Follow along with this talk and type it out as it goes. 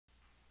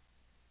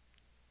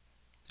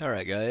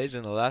Alright guys,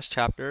 in the last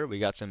chapter we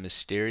got some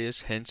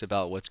mysterious hints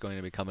about what's going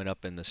to be coming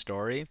up in the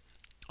story.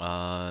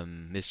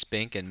 Miss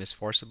Spink and Miss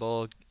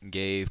Forcible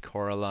gave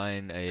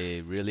Coraline a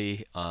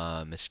really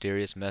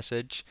mysterious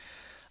message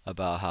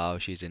about how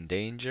she's in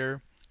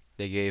danger.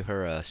 They gave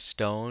her a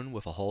stone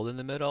with a hole in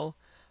the middle.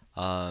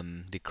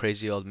 The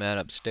crazy old man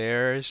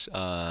upstairs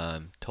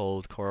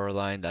told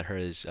Coraline that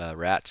his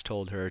rats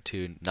told her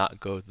to not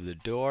go through the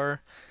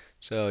door.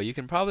 So you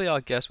can probably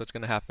all guess what's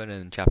going to happen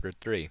in chapter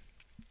 3.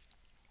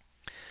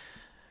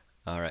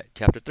 Alright,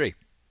 chapter 3.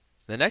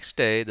 The next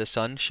day the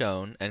sun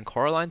shone, and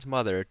Coraline's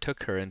mother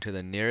took her into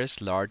the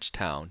nearest large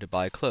town to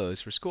buy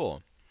clothes for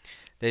school.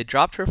 They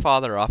dropped her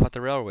father off at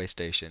the railway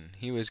station.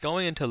 He was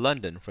going into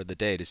London for the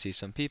day to see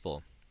some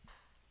people.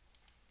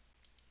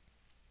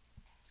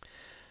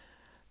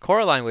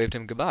 Coraline waved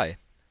him goodbye.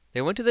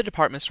 They went to the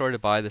department store to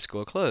buy the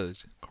school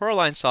clothes.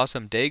 Coraline saw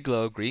some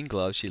day-glow green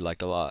gloves she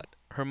liked a lot.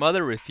 Her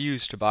mother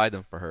refused to buy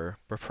them for her,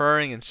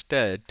 preferring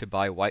instead to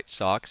buy white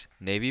socks,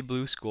 navy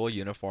blue school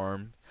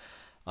uniform,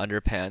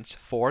 underpants,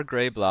 4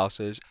 gray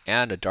blouses,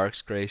 and a dark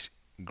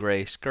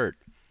gray skirt.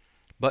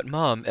 But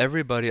Mom,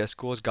 everybody at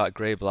school's got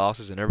gray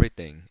blouses and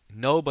everything.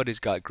 Nobody's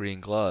got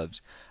green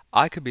gloves.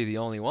 I could be the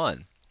only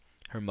one.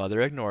 Her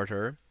mother ignored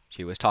her.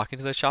 She was talking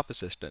to the shop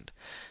assistant.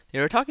 They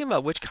were talking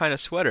about which kind of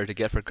sweater to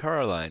get for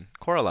Coraline,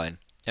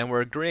 and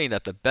were agreeing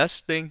that the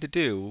best thing to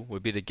do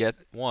would be to get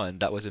one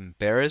that was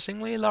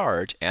embarrassingly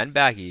large and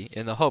baggy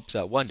in the hopes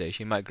that one day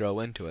she might grow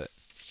into it.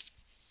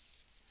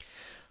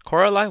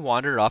 Coraline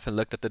wandered off and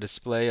looked at the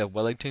display of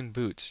Wellington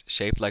boots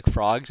shaped like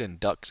frogs and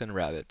ducks and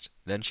rabbits.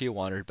 Then she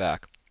wandered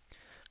back.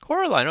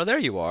 Coraline, oh there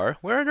you are.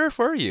 Where on earth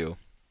were you?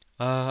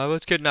 I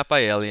was kidnapped by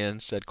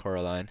aliens, said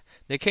Coraline.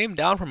 They came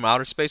down from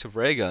outer space with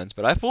ray guns,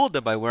 but I fooled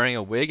them by wearing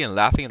a wig and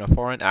laughing in a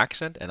foreign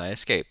accent, and I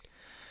escaped.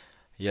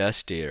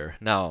 Yes, dear.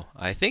 Now,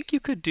 I think you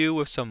could do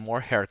with some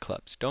more hair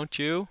clips, don't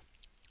you?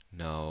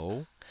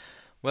 No.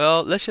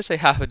 Well, let's just say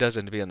half a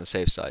dozen to be on the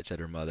safe side, said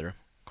her mother.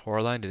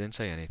 Coraline didn't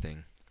say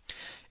anything.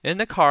 In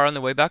the car on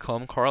the way back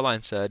home,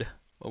 Coraline said,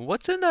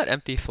 What's in that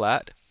empty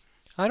flat?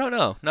 I don't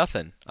know.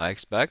 Nothing, I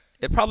expect.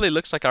 It probably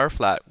looks like our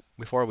flat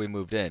before we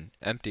moved in.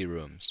 Empty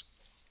rooms.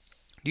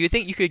 Do you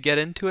think you could get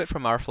into it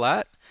from our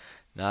flat?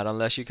 Not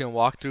unless you can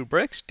walk through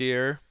bricks,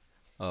 dear.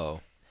 Oh.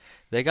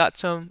 They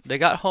got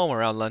home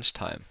around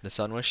lunchtime. The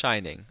sun was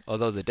shining,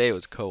 although the day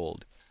was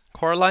cold.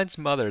 Coraline's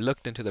mother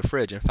looked into the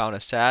fridge and found a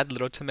sad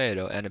little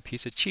tomato and a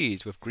piece of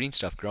cheese with green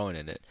stuff growing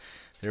in it.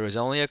 There was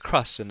only a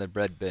crust in the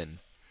bread bin.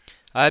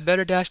 I'd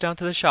better dash down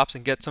to the shops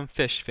and get some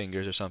fish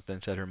fingers or something,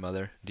 said her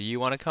mother. Do you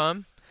want to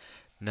come?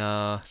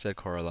 Nah, said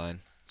Coraline.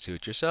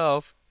 Suit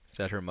yourself,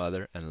 said her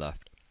mother, and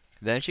left.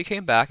 Then she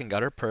came back and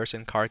got her purse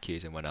and car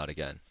keys and went out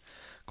again.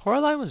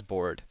 Coraline was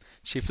bored.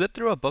 She flipped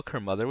through a book her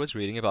mother was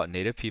reading about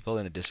native people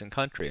in a distant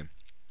country.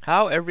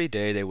 How every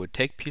day they would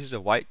take pieces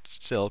of white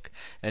silk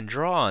and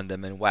draw on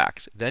them in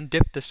wax, then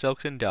dip the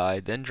silks in dye,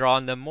 then draw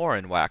on them more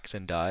in wax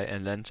and dye,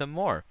 and then some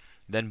more.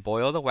 Then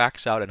boil the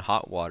wax out in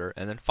hot water,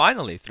 and then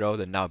finally throw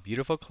the now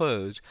beautiful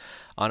clothes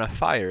on a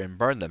fire and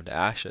burn them to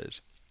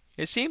ashes.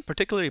 It seemed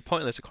particularly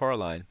pointless to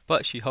Coraline,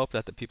 but she hoped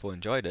that the people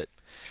enjoyed it.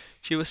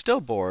 She was still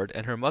bored,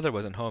 and her mother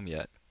wasn't home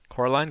yet.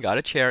 Coraline got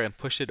a chair and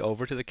pushed it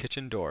over to the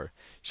kitchen door.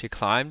 She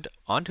climbed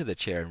onto the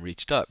chair and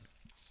reached up.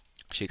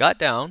 She got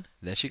down,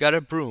 then she got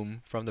a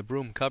broom from the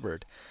broom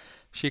cupboard.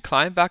 She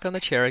climbed back on the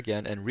chair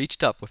again and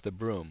reached up with the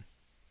broom.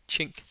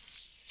 Chink!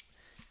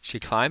 She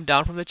climbed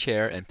down from the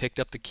chair and picked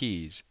up the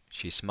keys.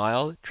 She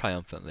smiled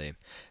triumphantly.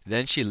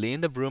 Then she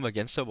leaned the broom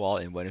against the wall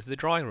and went into the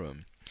drawing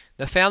room.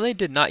 The family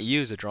did not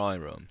use the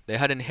drawing room. They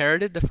had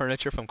inherited the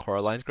furniture from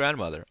Coraline's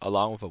grandmother,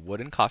 along with a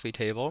wooden coffee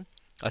table,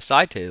 a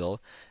side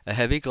table, a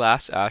heavy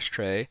glass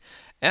ashtray,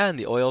 and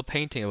the oil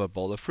painting of a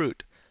bowl of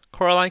fruit.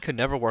 Coraline could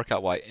never work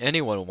out why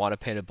anyone would want to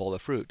paint a bowl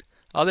of fruit.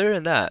 Other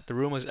than that, the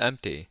room was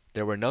empty.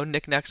 There were no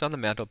knickknacks on the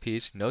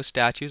mantelpiece, no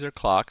statues or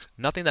clocks,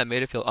 nothing that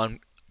made it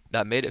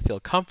feel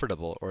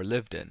comfortable or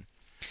lived in.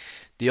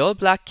 The old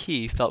black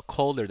key felt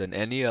colder than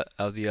any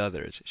of the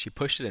others. She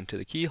pushed it into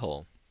the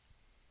keyhole.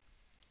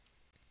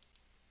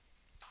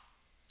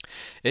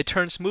 It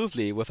turned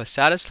smoothly with a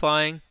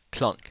satisfying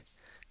clunk.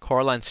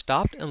 Coraline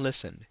stopped and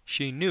listened.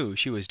 She knew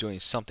she was doing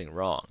something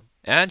wrong,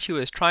 and she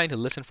was trying to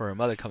listen for her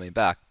mother coming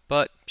back,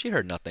 but she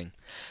heard nothing.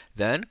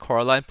 Then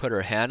Coraline put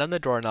her hand on the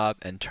doorknob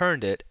and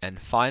turned it, and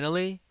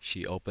finally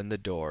she opened the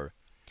door.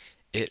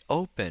 It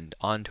opened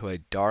onto a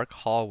dark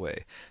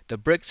hallway. The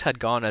bricks had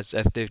gone as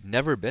if they'd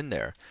never been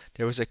there.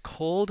 There was a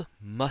cold,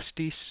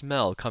 musty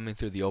smell coming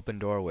through the open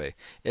doorway.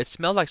 It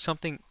smelled like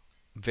something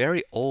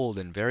very old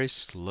and very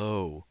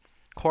slow.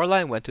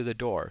 Coraline went to the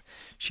door.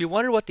 She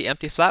wondered what the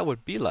empty flat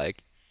would be like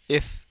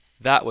if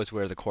that was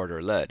where the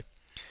corridor led.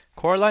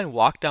 Coraline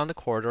walked down the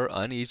corridor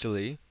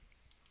uneasily.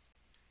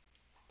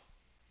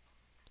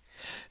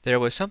 There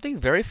was something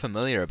very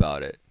familiar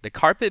about it. The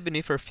carpet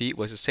beneath her feet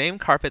was the same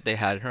carpet they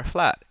had in her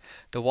flat.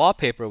 The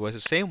wallpaper was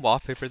the same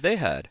wallpaper they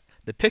had.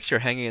 The picture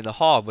hanging in the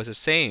hall was the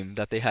same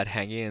that they had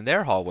hanging in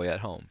their hallway at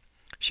home.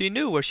 She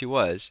knew where she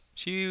was.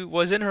 She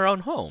was in her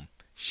own home.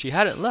 She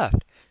hadn't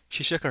left.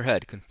 She shook her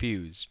head,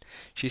 confused.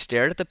 She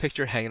stared at the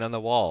picture hanging on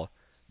the wall.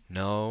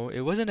 No,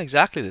 it wasn't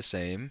exactly the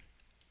same.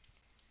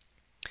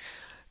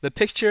 The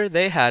picture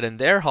they had in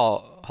their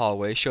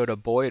hallway showed a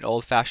boy in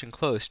old-fashioned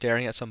clothes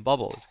staring at some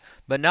bubbles,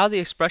 but now the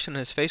expression on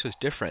his face was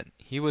different.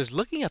 He was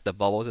looking at the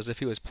bubbles as if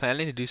he was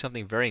planning to do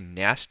something very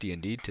nasty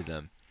indeed to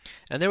them.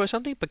 And there was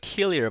something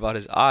peculiar about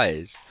his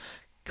eyes.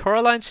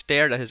 Coraline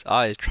stared at his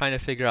eyes, trying to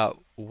figure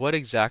out what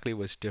exactly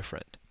was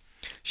different.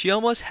 She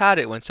almost had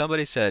it when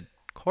somebody said,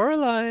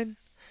 "Coraline."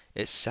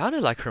 It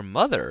sounded like her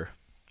mother.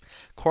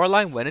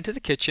 Coraline went into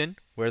the kitchen,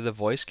 where the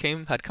voice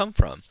had come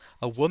from.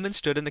 A woman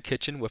stood in the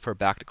kitchen with her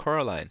back to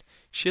Coraline.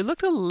 She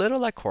looked a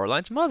little like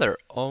Coraline's mother,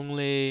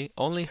 only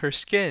her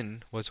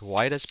skin was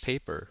white as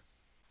paper.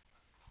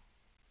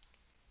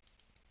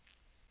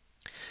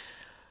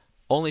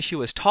 Only she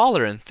was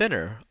taller and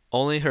thinner.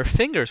 Only her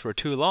fingers were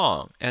too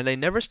long, and they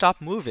never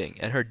stopped moving,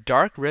 and her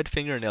dark red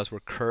fingernails were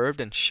curved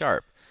and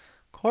sharp.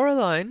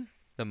 "Coraline,"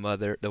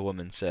 the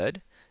woman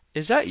said,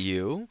 "is that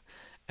you?"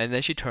 And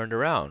then she turned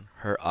around.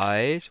 Her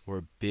eyes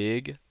were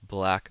big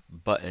black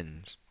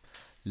buttons.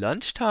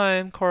 "Lunch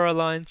time,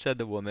 Coraline," said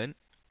the woman.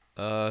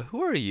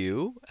 Who are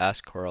you?"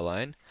 asked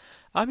Coraline.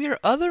 "I'm your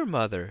other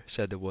mother,"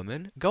 said the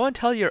woman. "Go and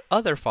tell your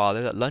other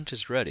father that lunch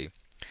is ready."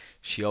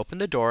 She opened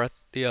the door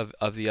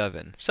of the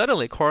oven.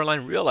 Suddenly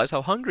Coraline realized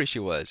how hungry she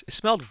was. It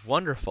smelled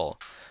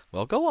wonderful.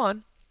 "Well, go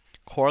on."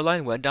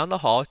 Coraline went down the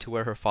hall to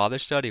where her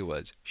father's study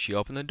was. She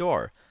opened the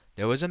door.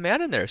 There was a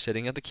man in there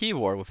sitting at the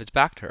keyboard with his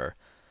back to her.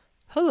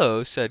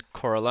 "Hello," said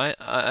Coraline.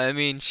 I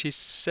mean, she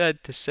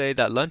said to say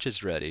that lunch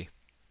is ready.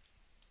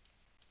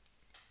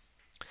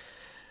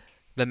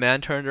 The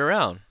man turned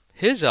around.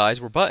 His eyes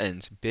were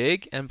buttons,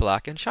 big and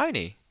black and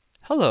shiny.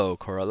 "Hello,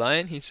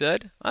 Coraline," he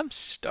said. "I'm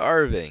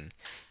starving."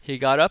 He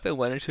got up and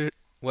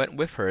went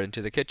with her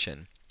into the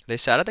kitchen. They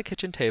sat at the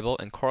kitchen table,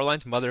 and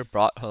Coraline's mother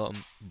brought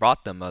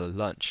them a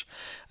lunch.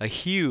 A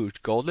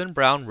huge golden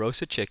brown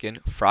roasted chicken,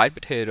 fried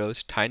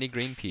potatoes, tiny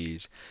green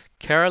peas.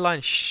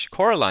 Coraline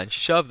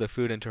shoved the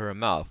food into her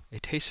mouth.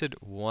 It tasted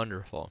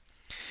wonderful.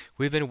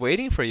 "We've been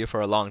waiting for you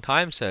for a long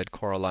time," said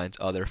Coraline's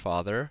other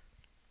father.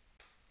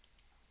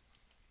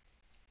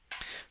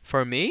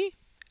 "For me?"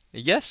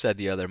 "Yes," said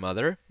the other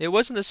mother. "It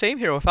wasn't the same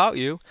here without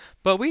you,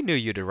 but we knew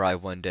you'd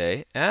arrive one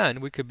day, and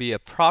we could be a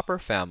proper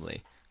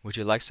family. Would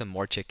you like some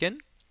more chicken?"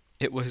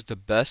 It was the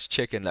best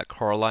chicken that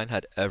Coraline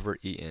had ever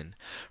eaten.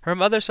 Her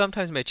mother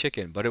sometimes made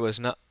chicken, but it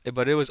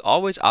was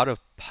always out of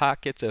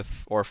packets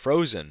or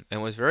frozen,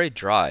 and was very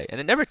dry,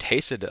 and it never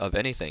tasted of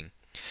anything.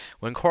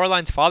 When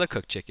Coraline's father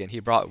cooked chicken, he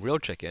brought real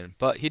chicken,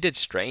 but he did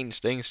strange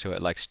things to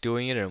it, like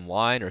stewing it in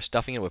wine, or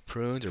stuffing it with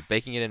prunes, or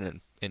baking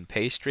it in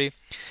pastry,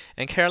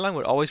 and Caroline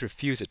would always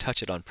refuse to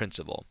touch it on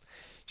principle.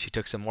 She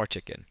took some more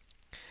chicken.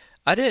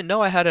 "I didn't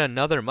know I had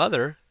another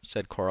mother,"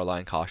 said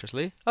Coraline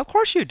cautiously. "Of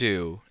course you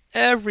do.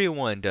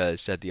 Everyone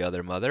does," said the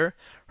other mother,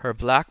 her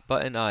black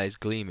button eyes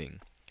gleaming.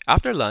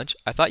 "After lunch,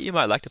 I thought you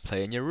might like to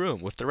play in your room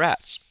with the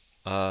rats."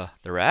 The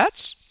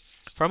rats?"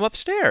 "From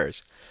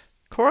upstairs."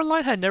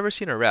 Coraline had never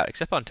seen a rat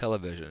except on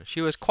television.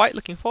 She was quite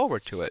looking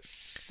forward to it.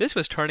 This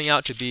was turning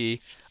out to be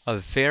a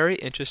very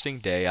interesting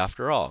day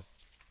after all.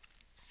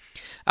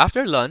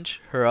 After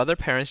lunch, her other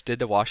parents did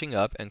the washing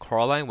up, and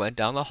Coraline went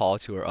down the hall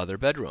to her other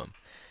bedroom.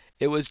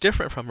 It was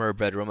different from her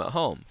bedroom at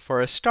home.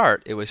 For a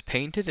start, it was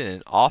painted in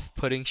an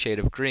off-putting shade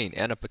of green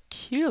and a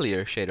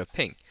peculiar shade of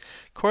pink.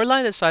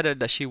 Coraline decided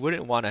that she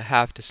wouldn't want to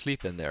have to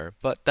sleep in there,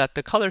 but that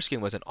the color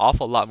scheme was an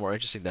awful lot more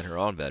interesting than her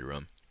own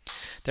bedroom.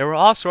 There were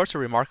all sorts of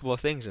remarkable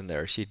things in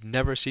there she'd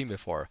never seen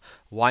before.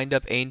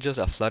 Wind-up angels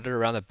that fluttered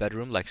around the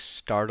bedroom like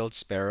startled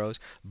sparrows,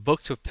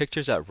 books with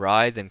pictures that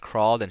writhed and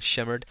crawled and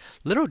shimmered,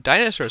 little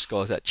dinosaur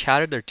skulls that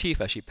chattered their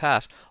teeth as she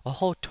passed, a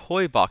whole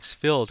toy box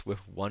filled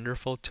with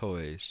wonderful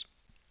toys.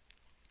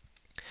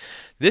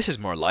 "This is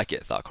more like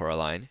it," thought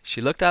Coraline.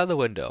 She looked out of the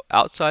window.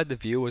 Outside, the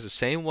view was the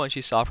same one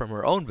she saw from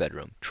her own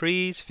bedroom.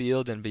 Trees,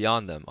 fields, and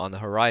beyond them, on the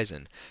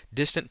horizon,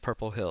 distant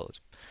purple hills.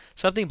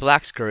 Something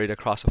black scurried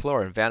across the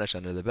floor and vanished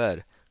under the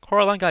bed.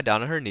 Coraline got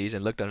down on her knees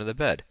and looked under the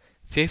bed.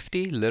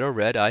 50 little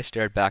red eyes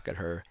stared back at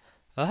her.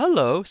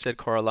 "Hello," said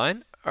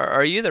Coraline.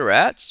 Are you the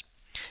rats?"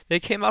 They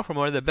came out from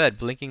under the bed,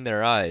 blinking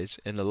their eyes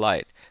in the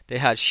light. They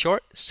had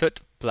short,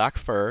 soot-black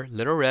fur,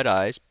 little red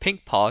eyes,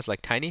 pink paws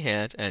like tiny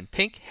hands, and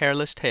pink,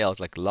 hairless tails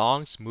like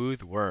long,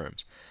 smooth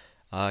worms.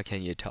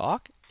 Can you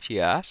talk?" she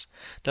asked.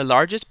 The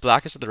largest,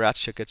 blackest of the rats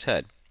shook its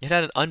head. It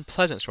had an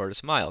unpleasant sort of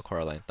smile,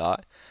 Coraline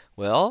thought.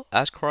 "Well,"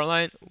 asked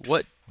Coraline,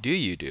 "what do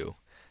you do?"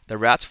 The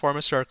rats formed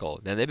a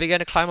circle. Then they began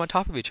to climb on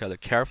top of each other,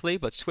 carefully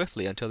but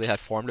swiftly, until they had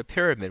formed a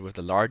pyramid with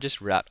the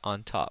largest rat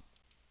on top.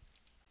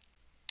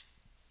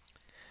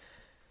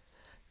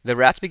 The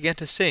rats began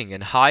to sing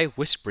in high,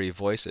 whispery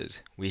voices.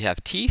 "We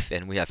have teeth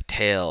and we have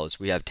tails.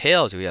 We have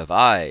tails, we have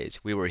eyes.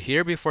 We were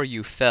here before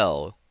you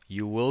fell.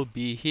 You will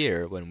be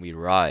here when we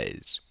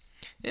rise."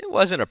 It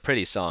wasn't a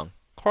pretty song.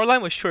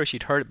 Coraline was sure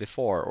she'd heard it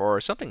before, or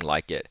something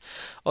like it,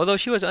 although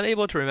she was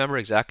unable to remember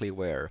exactly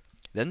where.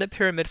 Then the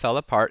pyramid fell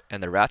apart,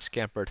 and the rats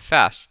scampered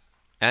fast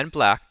and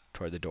black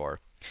toward the door.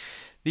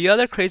 The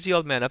other crazy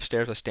old man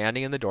upstairs was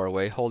standing in the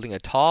doorway, holding a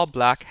tall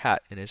black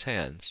hat in his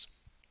hands.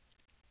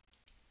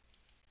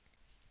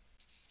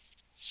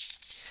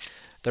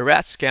 The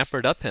rats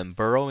scampered up him,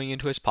 burrowing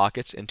into his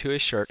pockets, into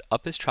his shirt,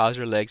 up his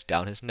trouser legs,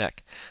 down his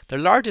neck. The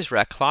largest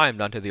rat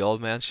climbed onto the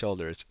old man's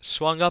shoulders,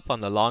 swung up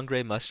on the long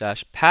gray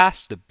mustache,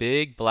 past the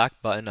big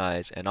black button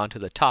eyes, and onto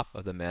the top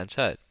of the man's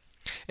head.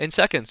 In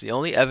seconds, the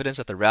only evidence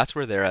that the rats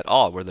were there at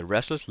all were the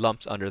restless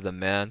lumps under the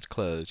man's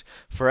clothes,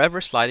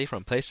 forever sliding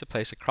from place to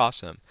place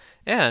across him.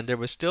 And there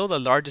was still the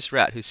largest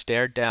rat who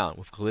stared down,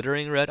 with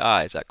glittering red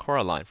eyes, at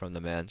Coraline from the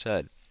man's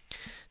head.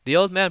 The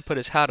old man put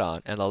his hat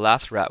on, and the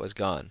last rat was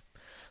gone.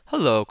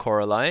 "Hello,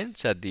 Coraline,"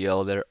 said the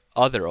other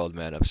old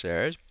man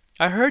upstairs.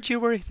 "I heard you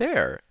were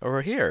here.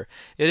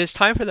 It is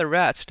time for the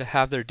rats to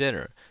have their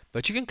dinner,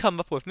 but you can come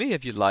up with me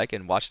if you like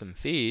and watch them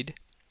feed."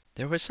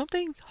 There was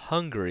something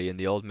hungry in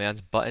the old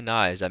man's button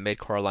eyes that made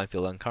Coraline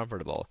feel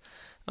uncomfortable.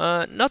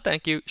 No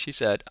thank you," she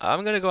said.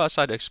 "I'm going to go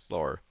outside to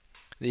explore."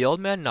 The old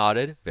man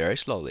nodded, very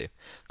slowly.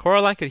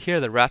 Coraline could hear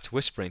the rats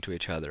whispering to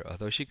each other,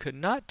 although she could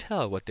not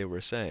tell what they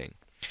were saying.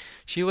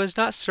 She was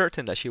not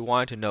certain that she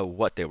wanted to know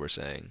what they were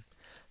saying.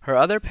 Her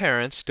other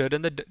parents stood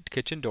in the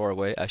kitchen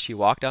doorway as she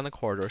walked down the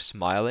corridor,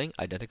 smiling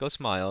identical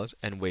smiles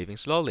and waving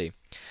slowly.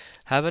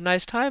 "Have a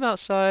nice time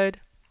outside,"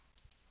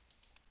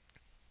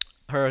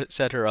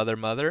 said her other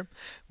mother.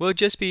 "We'll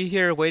just be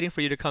here waiting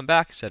for you to come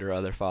back," said her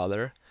other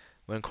father.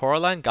 When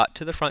Coraline got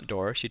to the front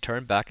door, she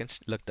turned back and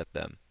looked at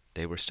them.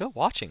 They were still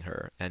watching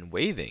her, and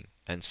waving,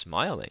 and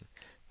smiling.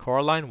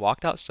 Coraline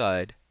walked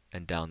outside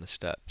and down the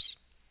steps.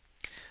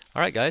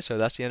 Alright guys, so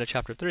that's the end of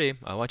chapter 3.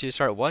 I want you to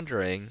start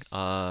wondering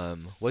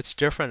what's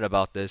different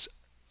about this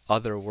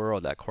other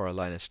world that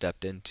Coraline has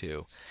stepped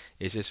into.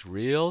 Is this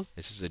real?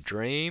 Is this a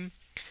dream?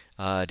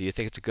 Do you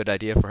think it's a good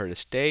idea for her to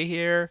stay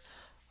here?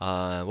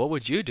 What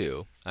would you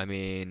do? I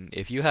mean,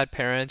 if you had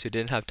parents who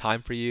didn't have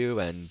time for you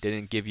and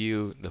didn't give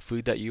you the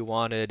food that you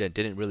wanted and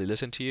didn't really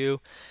listen to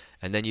you,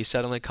 and then you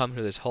suddenly come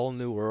to this whole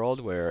new world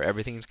where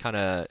everything's kind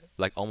of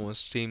like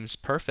almost seems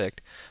perfect,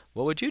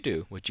 what would you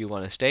do? Would you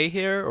want to stay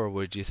here, or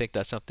would you think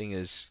that something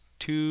is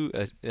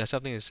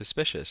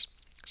suspicious?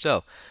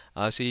 So,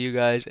 I'll see you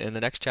guys in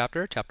the next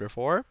chapter, chapter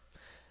 4.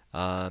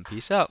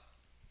 Peace out.